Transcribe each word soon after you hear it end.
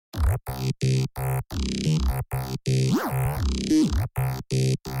A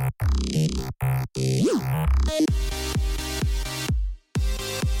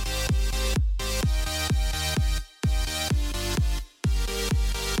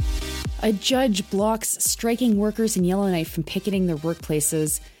judge blocks striking workers in Yellowknife from picketing their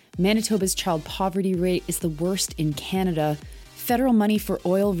workplaces. Manitoba's child poverty rate is the worst in Canada. Federal money for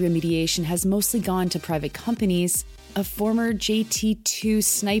oil remediation has mostly gone to private companies. A former JT2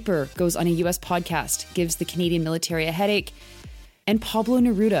 sniper goes on a US podcast, gives the Canadian military a headache. And Pablo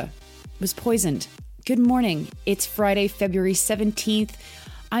Neruda was poisoned. Good morning. It's Friday, February 17th.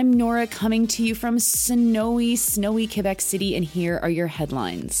 I'm Nora, coming to you from snowy Quebec City, and here are your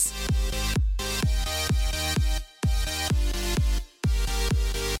headlines.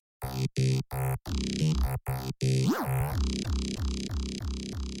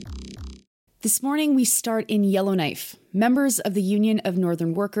 This morning, we start in Yellowknife. Members of the Union of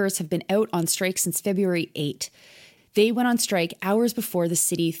Northern Workers have been out on strike since February 8. They went on strike hours before the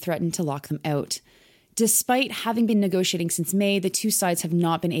city threatened to lock them out. Despite having been negotiating since May, the two sides have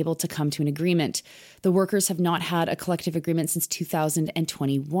not been able to come to an agreement. The workers have not had a collective agreement since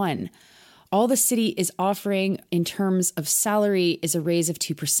 2021. All the city is offering in terms of salary is a raise of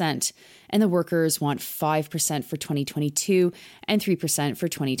 2%, and the workers want 5% for 2022 and 3% for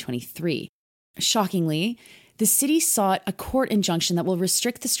 2023. Shockingly, the city sought a court injunction that will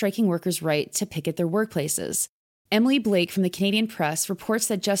restrict the striking workers' right to picket their workplaces. Emily Blake from the Canadian Press reports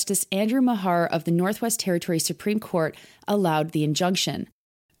that Justice Andrew Mahar of the Northwest Territory Supreme Court allowed the injunction.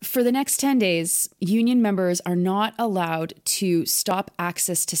 For the next 10 days, union members are not allowed to stop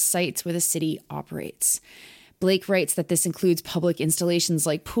access to sites where the city operates. Blake writes that this includes public installations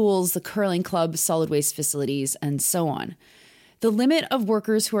like pools, the curling club, solid waste facilities, and so on. The limit of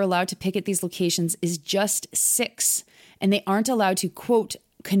workers who are allowed to picket these locations is just 6, and they aren't allowed to, quote,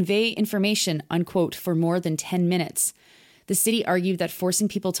 convey information, unquote, for more than 10 minutes. The city argued that forcing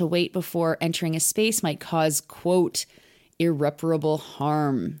people to wait before entering a space might cause, quote, irreparable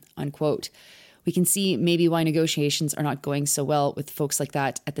harm, unquote. We can see maybe why negotiations are not going so well with folks like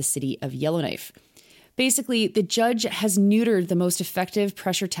that at the city of Yellowknife. Basically, the judge has neutered the most effective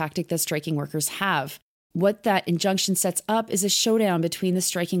pressure tactic that striking workers have. What that injunction sets up is a showdown between the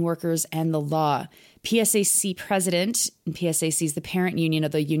striking workers and the law. PSAC president, and PSAC is the parent union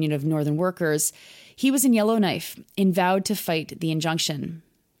of the Union of Northern Workers, he was in Yellowknife and vowed to fight the injunction.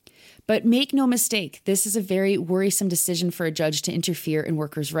 But make no mistake, this is a very worrisome decision for a judge to interfere in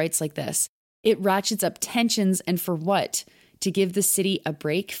workers' rights like this. It ratchets up tensions, and for what? To give the city a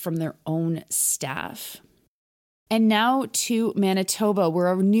break from their own staff. And now to Manitoba,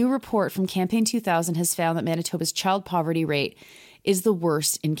 where a new report from Campaign 2000 has found that Manitoba's child poverty rate is the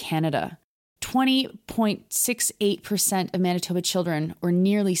worst in Canada. 20.68% of Manitoba children, or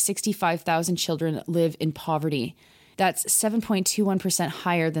nearly 65,000 children, live in poverty. That's 7.21%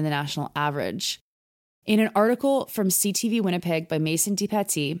 higher than the national average. In an article from CTV Winnipeg by Mason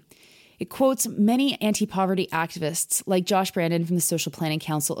DePatie, it quotes many anti-poverty activists like Josh Brandon from the Social Planning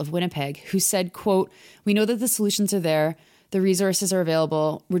Council of Winnipeg, who said, quote, "We know that the solutions are there, the resources are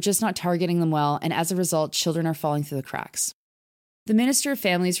available, we're just not targeting them well, and as a result, children are falling through the cracks." The Minister of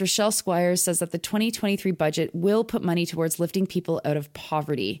Families, Rochelle Squires, says that the 2023 budget will put money towards lifting people out of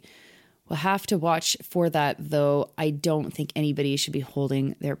poverty. We'll have to watch for that, though I don't think anybody should be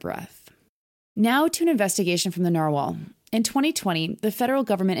holding their breath. Now to an investigation from the Narwhal. In 2020, the federal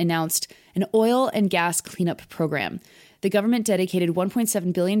government announced an oil and gas cleanup program. The government dedicated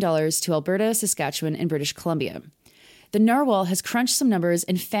 $1.7 billion to Alberta, Saskatchewan, and British Columbia. The Narwhal has crunched some numbers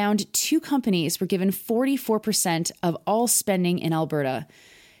and found 2 companies were given 44% of all spending in Alberta.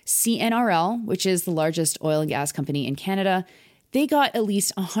 CNRL, which is the largest oil and gas company in Canada, they got at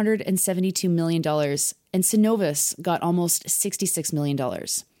least $172 million, and Cenovus got almost $66 million.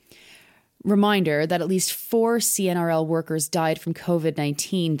 Reminder that at least 4 CNRL workers died from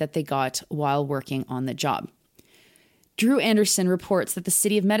COVID-19 that they got while working on the job. Drew Anderson reports that the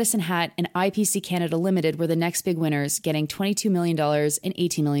City of Medicine Hat and IPC Canada Limited were the next big winners, getting $22 million and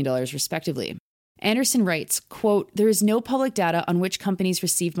 $18 million respectively. Anderson writes, quote, "There is no public data on which companies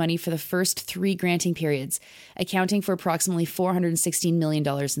received money for the first 3 granting periods, accounting for approximately $416 million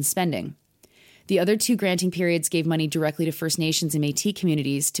in spending. The other 2 granting periods gave money directly to First Nations and Métis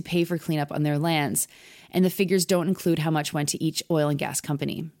communities to pay for cleanup on their lands, and the figures don't include how much went to each oil and gas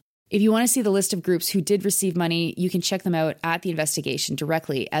company. If you want to see the list of groups who did receive money, you can check them out at the investigation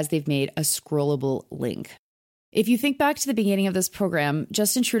directly, as they've made a scrollable link. If you think back to the beginning of this program,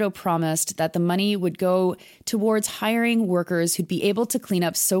 Justin Trudeau promised that the money would go towards hiring workers who'd be able to clean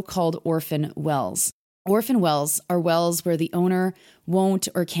up so-called orphan wells. Orphan wells are wells where the owner won't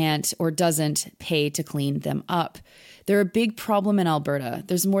or can't or doesn't pay to clean them up. They're a big problem in Alberta.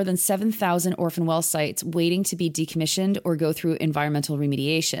 There's more than 7,000 orphan well sites waiting to be decommissioned or go through environmental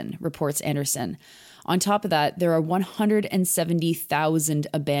remediation, reports Anderson. On top of that, there are 170,000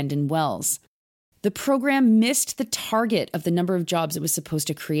 abandoned wells. The program missed the target of the number of jobs it was supposed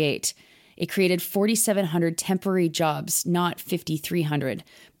to create. It created 4,700 temporary jobs, not 5,300,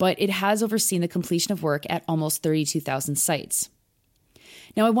 but it has overseen the completion of work at almost 32,000 sites.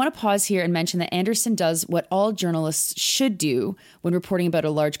 Now, I want to pause here and mention that Anderson does what all journalists should do when reporting about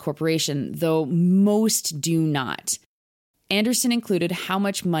a large corporation, though most do not. Anderson included how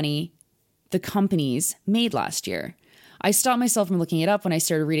much money the companies made last year. I stopped myself from looking it up when I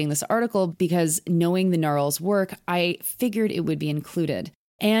started reading this article because knowing the NARL's work, I figured it would be included.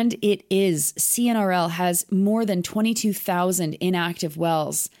 And it is. CNRL has more than 22,000 inactive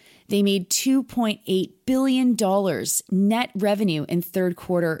wells. They made $2.8 billion net revenue in third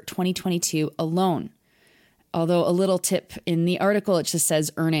quarter 2022 alone. Although a little tip in the article, it just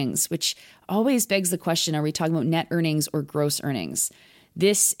says earnings, which always begs the question, are we talking about net earnings or gross earnings?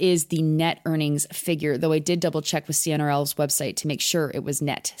 This is the net earnings figure, though I did double check with CNRL's website to make sure it was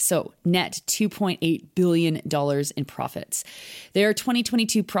net. So net $2.8 billion in profits. Their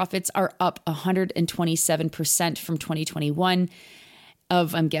 2022 profits are up 127% from 2021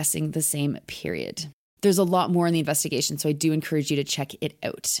 of, I'm guessing, the same period. There's a lot more in the investigation, so I do encourage you to check it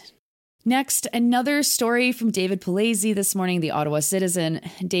out. Next, another story from David Palazzi this morning, the Ottawa Citizen.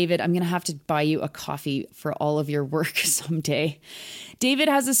 David, I'm going to have to buy you a coffee for all of your work someday. David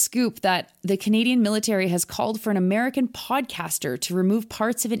has a scoop that the Canadian military has called for an American podcaster to remove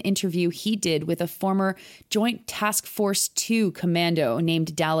parts of an interview he did with a former Joint Task Force 2 commando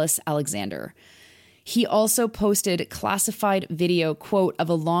named Dallas Alexander. He also posted classified video, quote, of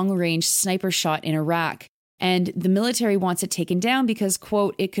a long-range sniper shot in Iraq. And the military wants it taken down because,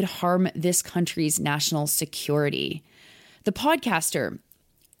 quote, it could harm this country's national security. The podcaster,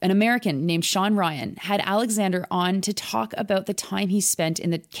 an American named Sean Ryan, had Alexander on to talk about the time he spent in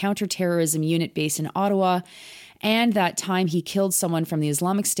the counterterrorism unit based in Ottawa and that time he killed someone from the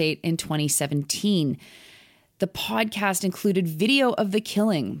Islamic State in 2017. The podcast included video of the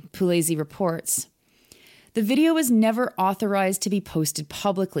killing, Palazzi reports. The video was never authorized to be posted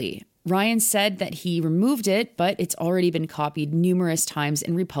publicly. Ryan said that he removed it, but it's already been copied numerous times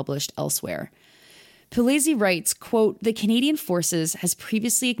and republished elsewhere. Palazzi writes, quote, the Canadian Forces has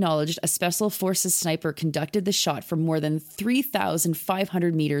previously acknowledged a Special Forces sniper conducted the shot from more than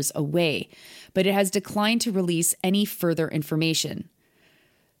 3,500 meters away, but it has declined to release any further information.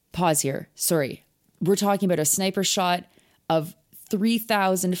 Pause here. Sorry. We're talking about a sniper shot of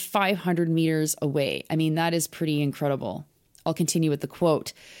 3,500 meters away. I mean, that is pretty incredible. I'll continue with the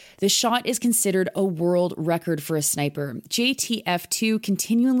quote. The shot is considered a world record for a sniper. JTF-2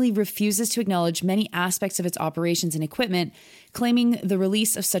 continually refuses to acknowledge many aspects of its operations and equipment, claiming the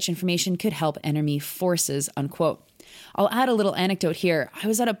release of such information could help enemy forces, unquote. I'll add a little anecdote here. I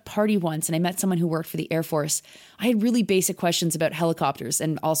was at a party once and I met someone who worked for the Air Force. I had really basic questions about helicopters,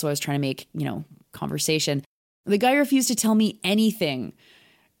 and also I was trying to make, conversation. The guy refused to tell me anything,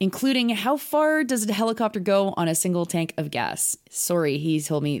 including how far does a helicopter go on a single tank of gas. Sorry, he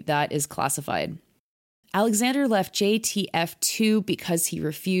told me that is classified. Alexander left JTF-2 because he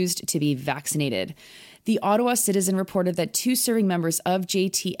refused to be vaccinated. The Ottawa Citizen reported that 2 serving members of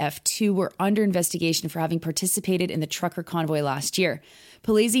JTF-2 were under investigation for having participated in the trucker convoy last year.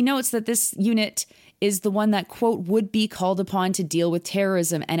 Palazzi notes that this unit is the one that, quote, would be called upon to deal with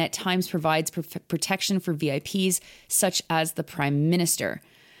terrorism and at times provides protection for VIPs, such as the Prime Minister.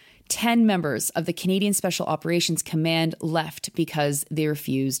 10 members of the Canadian Special Operations Command left because they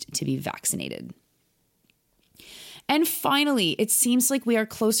refused to be vaccinated. And finally, it seems like we are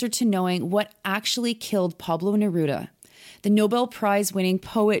closer to knowing what actually killed Pablo Neruda. The Nobel Prize-winning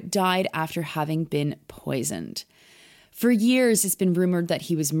poet died after having been poisoned. For years, it's been rumored that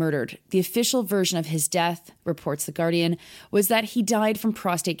he was murdered. The official version of his death, reports The Guardian, was that he died from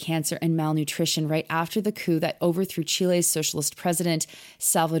prostate cancer and malnutrition right after the coup that overthrew Chile's socialist president,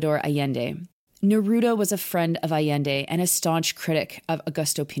 Salvador Allende. Neruda was a friend of Allende and a staunch critic of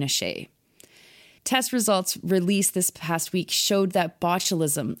Augusto Pinochet. Test results released this past week showed that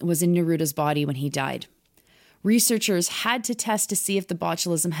botulism was in Neruda's body when he died. Researchers had to test to see if the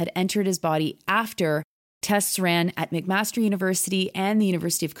botulism had entered his body after tests ran at McMaster University and the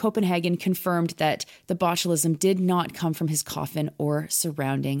University of Copenhagen confirmed that the botulism did not come from his coffin or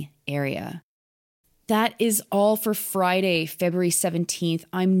surrounding area. That is all for Friday, February 17th.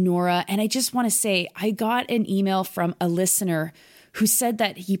 I'm Nora, and I just want to say I got an email from a listener who said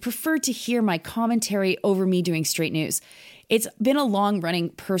that he preferred to hear my commentary over me doing straight news. It's been a long-running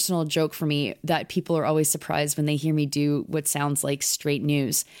personal joke for me that people are always surprised when they hear me do what sounds like straight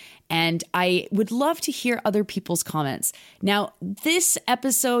news. And I would love to hear other people's comments. Now, these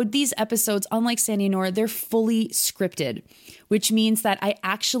episodes, unlike Sandy and Nora, they're fully scripted, which means that I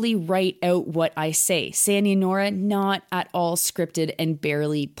actually write out what I say. Sandy and Nora, not at all scripted and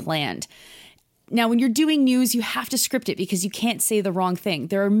barely planned. Now, when you're doing news, you have to script it because you can't say the wrong thing.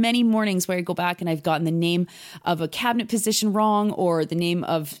 There are many mornings where I go back and I've gotten the name of a cabinet position wrong or the name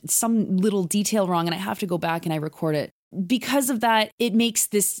of some little detail wrong, and I have to go back and I record it. Because of that, it makes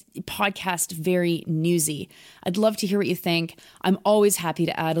this podcast very newsy. I'd love to hear what you think. I'm always happy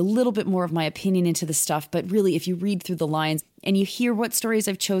to add a little bit more of my opinion into the stuff, but really, if you read through the lines and you hear what stories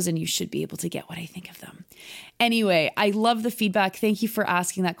I've chosen, you should be able to get what I think of them. Anyway, I love the feedback. Thank you for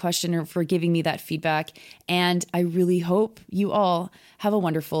asking that question or for giving me that feedback. And I really hope you all have a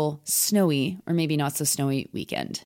wonderful, snowy, or maybe not so snowy weekend.